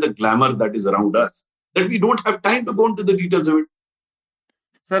glitz and the glamour that is around us, that we don't have time to go into the details of it.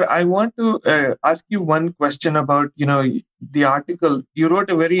 Sir, I want to ask you one question about, the article. You wrote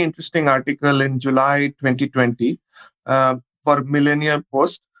a very interesting article in July 2020 for Millennium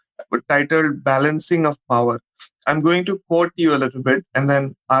Post titled Balancing of Power. I'm going to quote you a little bit and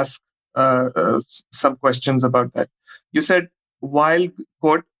then ask some questions about that. You said, while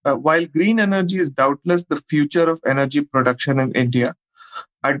green energy is doubtless the future of energy production in India,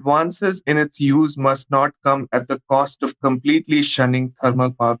 advances in its use must not come at the cost of completely shunning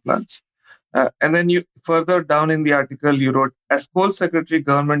thermal power plants. And then you further down in the article, you wrote, as Coal Secretary,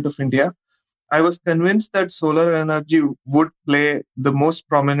 Government of India, I was convinced that solar energy would play the most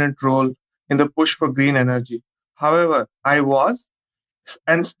prominent role in the push for green energy. However, I was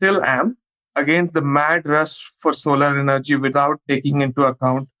and still am against the mad rush for solar energy without taking into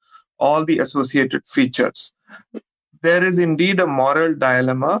account all the associated features. There is indeed a moral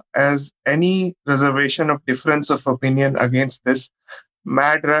dilemma, as any reservation of difference of opinion against this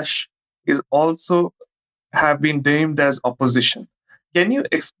mad rush is also have been deemed as opposition. Can you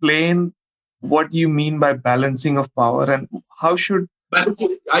explain what you mean by balancing of power and how should...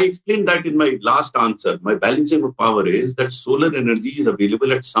 I explained that in my last answer. My balancing of power is that solar energy is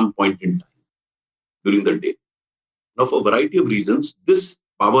available at some point in time during the day. Now, for a variety of reasons, this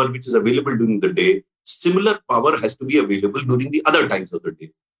power which is available during the day, similar power has to be available during the other times of the day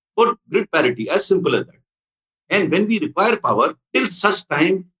for grid parity, as simple as that. And when we require power, till such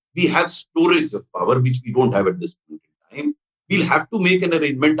time we have storage of power, which we don't have at this point in time, we'll have to make an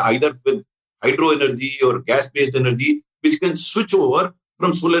arrangement either with hydro energy or gas-based energy, which can switch over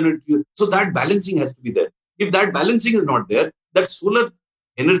from solar energy. So that balancing has to be there. If that balancing is not there, that solar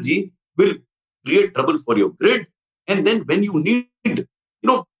energy will create trouble for your grid. And then when you need,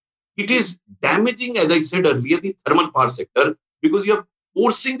 it is damaging, as I said earlier, the thermal power sector, because you're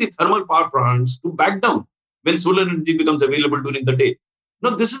forcing the thermal power plants to back down when solar energy becomes available during the day.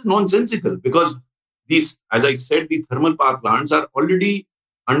 Now, this is nonsensical because these, as I said, the thermal power plants are already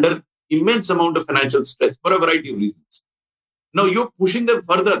under immense amount of financial stress for a variety of reasons. Now you're pushing them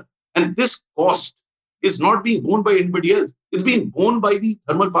further, and this cost is not being borne by anybody else. It's being borne by the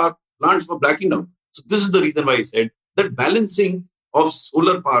thermal power plants for blacking down. So this is the reason why I said that balancing of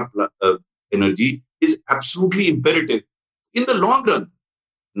solar power energy is absolutely imperative in the long run.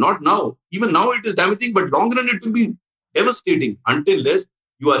 Not now. Even now it is damaging, but long run it will be devastating until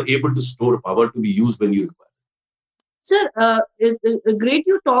you are able to store power to be used when you require. Sir, great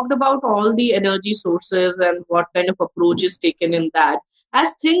you talked about all the energy sources and what kind of approach is taken in that.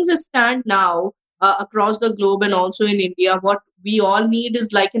 As things stand now across the globe and also in India, what we all need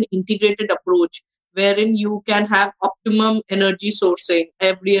is like an integrated approach wherein you can have optimum energy sourcing.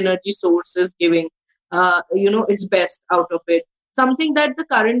 Every energy source is giving, its best out of it. Something that the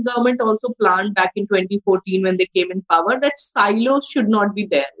current government also planned back in 2014 when they came in power, that silos should not be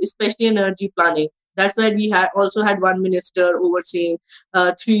there, especially energy planning. That's why we had also had one minister overseeing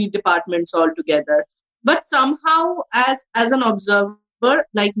three departments altogether. But somehow, as an observer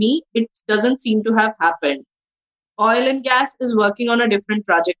like me, it doesn't seem to have happened. Oil and gas is working on a different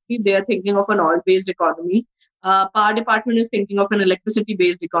trajectory. They are thinking of an oil-based economy. Power department is thinking of an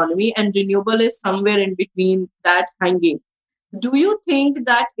electricity-based economy, and renewable is somewhere in between that hanging. Do you think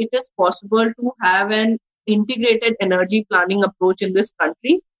that it is possible to have an integrated energy planning approach in this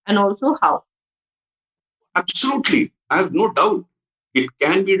country, and also how? Absolutely. I have no doubt. It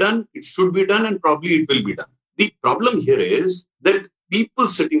can be done, it should be done, and probably it will be done. The problem here is that people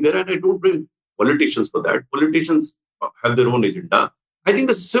sitting there, and I don't blame politicians for that. Politicians have their own agenda. I think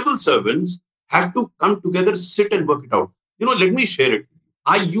the civil servants have to come together, sit and work it out. Let me share it.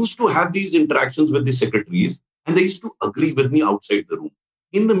 I used to have these interactions with the secretaries, and they used to agree with me outside the room.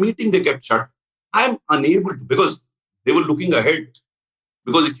 In the meeting, they kept shut. I am unable to, because they were looking ahead.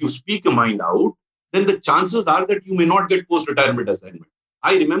 Because if you speak your mind out, then the chances are that you may not get post-retirement assignment.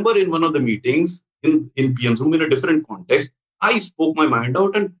 I remember in one of the meetings in PM's room in a different context, I spoke my mind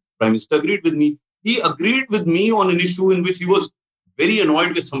out and Prime Minister agreed with me. He agreed with me on an issue in which he was very annoyed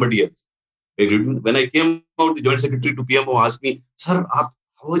with somebody else. When I came out, the Joint Secretary to PMO asked me, Sir, how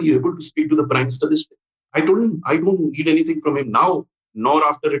are you able to speak to the Prime Minister this way? I told him, I don't need anything from him now, nor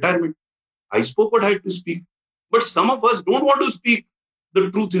after retirement. I spoke what I had to speak. But some of us don't want to speak the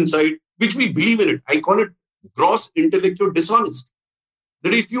truth inside, which we believe in it. I call it gross intellectual dishonesty.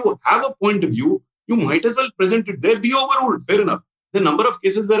 That if you have a point of view, you might as well present it there, be overruled. Fair enough. The number of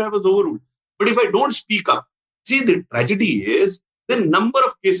cases where I was overruled. But if I don't speak up, see, the tragedy is the number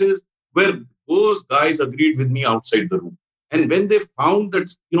of cases where those guys agreed with me outside the room. And when they found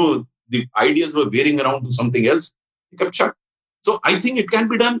that, the ideas were veering around to something else, they kept shut. So I think it can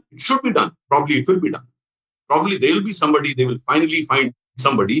be done. It should be done. Probably it will be done. Probably there will be somebody, they will finally find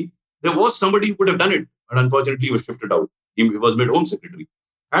somebody. There was somebody who could have done it, but unfortunately he was shifted out. He was made Home Secretary.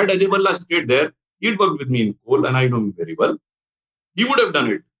 Had Ajay Balla stayed there, he'd worked with me in coal, and I know him very well. He would have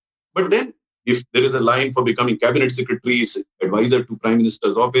done it. But then, if there is a line for becoming Cabinet Secretary, advisor to Prime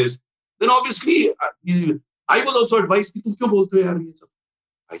Minister's office, then obviously, I was also advised, तुम क्यों बोलते हो यार ये सब?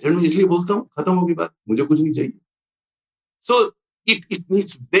 I don't know, इसलिए बोलता हूँ, खत्म होगी बात, मुझे कुछ नहीं चाहिए. So,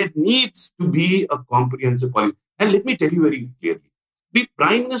 there needs to be a comprehensive policy. And let me tell you very clearly, the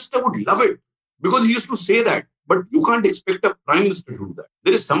Prime Minister would love it because he used to say that, but you can't expect a Prime Minister to do that.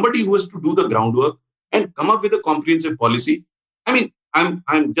 There is somebody who has to do the groundwork and come up with a comprehensive policy. I mean,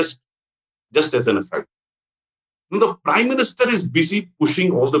 I'm just as an aside. The Prime Minister is busy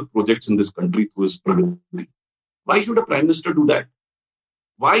pushing all the projects in this country through his pragati. Why should a Prime Minister do that?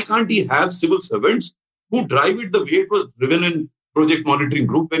 Why can't he have civil servants who drive it the way it was driven in Project Monitoring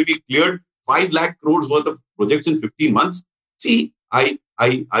Group, where we cleared 5 lakh crores worth of projects in 15 months? See, I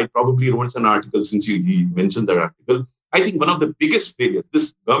probably wrote an article since he mentioned that article. I think one of the biggest failures,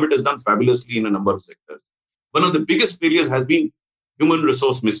 this government has done fabulously in a number of sectors. One of the biggest failures has been human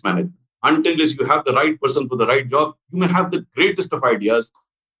resource mismanagement. Until you have the right person for the right job, you may have the greatest of ideas.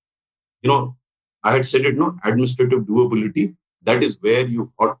 I had said it, administrative doability. That is where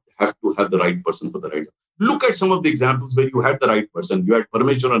you have to have the right person for the right job. Look at some of the examples where you had the right person. You had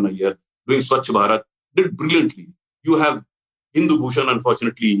Parameshwaran Iyer doing Swachh Bharat, did brilliantly. You have Hindu Bhushan,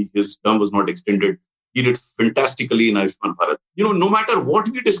 unfortunately, his term was not extended. He did fantastically in Ayushman Bharat. No matter what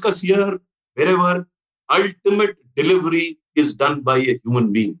we discuss here, wherever, ultimate delivery is done by a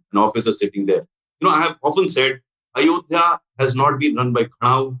human being, an officer sitting there. I have often said, Ayodhya has not been run by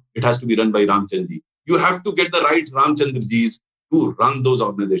Khanau, it has to be run by Ramchandji. You have to get the right Ramchandrajis to run those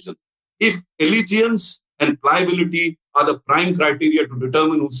organizations. If allegiance and pliability are the prime criteria to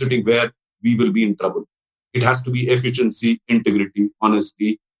determine who's sitting where, we will be in trouble. It has to be efficiency, integrity,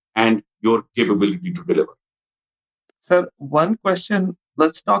 honesty, and your capability to deliver. Sir, one question.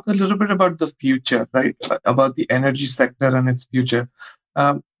 Let's talk a little bit about the future, right? About the energy sector and its future.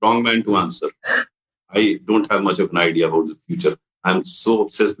 Wrong man to answer. I don't have much of an idea about the future. I'm so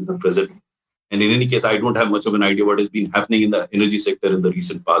obsessed with the present. And in any case, I don't have much of an idea what has been happening in the energy sector in the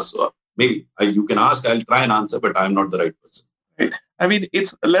recent past. So maybe you can ask, I'll try and answer, but I'm not the right person. Right. I mean,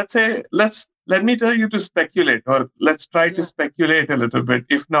 let me tell you to speculate, or let's try to speculate a little bit.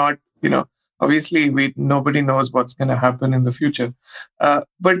 If not, Obviously, nobody knows what's going to happen in the future.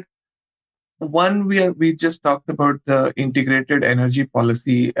 But one, we just talked about the integrated energy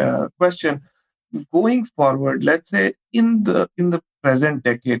policy question. Going forward, let's say in the present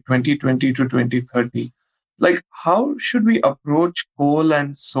decade, 2020 to 2030, like how should we approach coal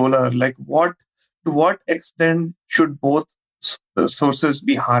and solar? Like to what extent should both sources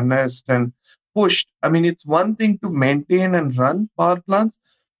be harnessed and pushed? I mean, it's one thing to maintain and run power plants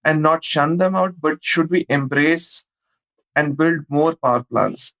and not shun them out, but should we embrace and build more power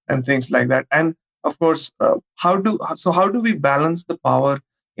plants and things like that? And of course, how do we balance the power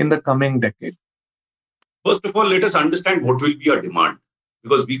in the coming decade? First of all, let us understand what will be our demand,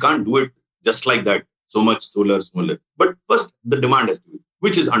 because we can't do it just like that. So much solar. But first, the demand has to be,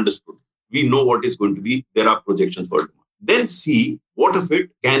 which is understood. We know what is going to be. There are projections for demand. Then see what of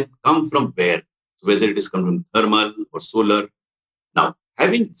it can come from where. So whether it is coming from thermal or solar. Now,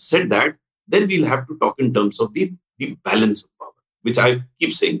 having said that, then we'll have to talk in terms of the balance of power, which I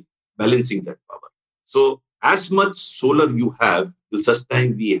keep saying, balancing that power. So as much solar you have, till such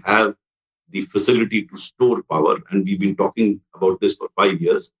time we have the facility to store power, and we've been talking about this for 5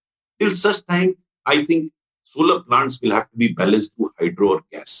 years. Till such time, I think solar plants will have to be balanced through hydro or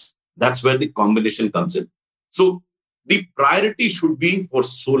gas. That's where the combination comes in. So the priority should be for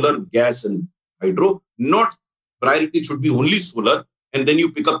solar, gas, and hydro. Not priority should be only solar, and then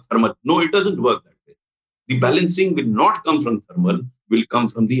you pick up thermal. No, it doesn't work that way. The balancing will not come from thermal, will come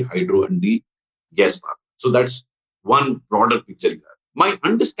from the hydro and the gas power. So that's one broader picture you have. My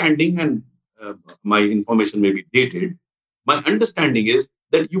understanding, and my information may be dated, my understanding is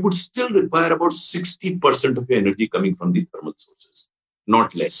that you would still require about 60% of your energy coming from the thermal sources,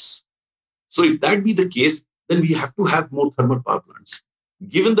 not less. So if that be the case, then we have to have more thermal power plants.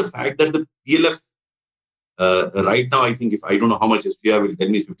 Given the fact that the PLF right now, I think, if I don't know how much SPI will tell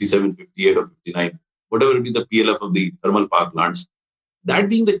me, 57, 58 or 59, whatever will be the PLF of the thermal power plants. That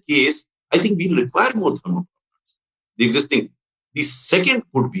being the case, I think we'll require more thermal power plants. The existing. The second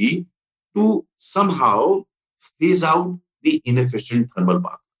could be to somehow phase out the inefficient thermal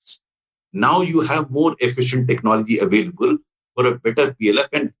power plants. Now you have more efficient technology available for a better PLF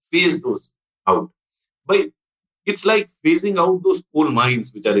and phase those out. But it's like phasing out those coal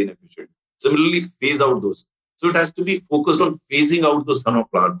mines which are inefficient. Similarly, phase out those. So it has to be focused on phasing out those thermal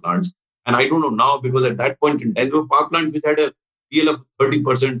power plants. And I don't know now, because at that point in time, there were power plants which had a PLF of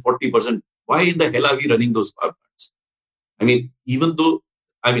 30%, 40%. Why in the hell are we running those power plants? I mean,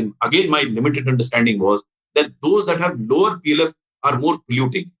 again, my limited understanding was that those that have lower PLF are more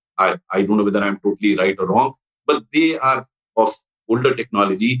polluting. I don't know whether I'm totally right or wrong, but they are of older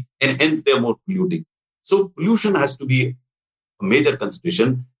technology and hence they are more polluting. So pollution has to be a major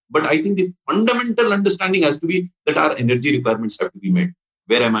consideration. But I think the fundamental understanding has to be that our energy requirements have to be met.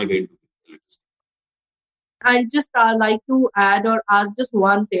 Where am I going to be? I'll just like to add or ask just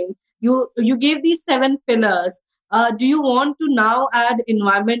one thing. You gave these 7 pillars. Do you want to now add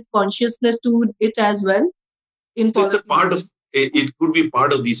environment consciousness to it as well? So it's a part of, it could be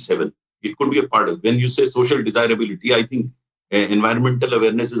part of these 7. It could be a part of, when you say social desirability, I think environmental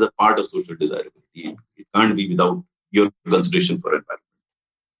awareness is a part of social desirability. It can't be without your consideration for environment.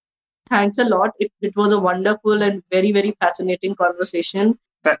 Thanks a lot. It was a wonderful and very, very fascinating conversation.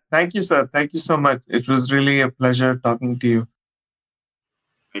 Thank you, sir. Thank you so much. It was really a pleasure talking to you.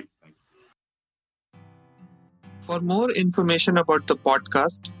 For more information about the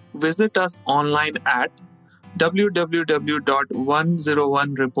podcast, visit us online at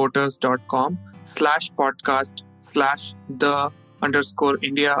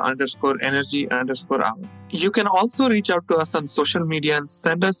www.101reporters.com/podcast/the_India_energy_hour. You can also reach out to us on social media and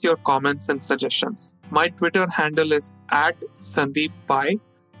send us your comments and suggestions. My Twitter handle is @SandeepPai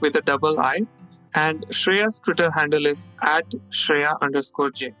with a double I, and Shreya's Twitter handle is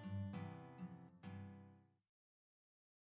 @Shreya_J.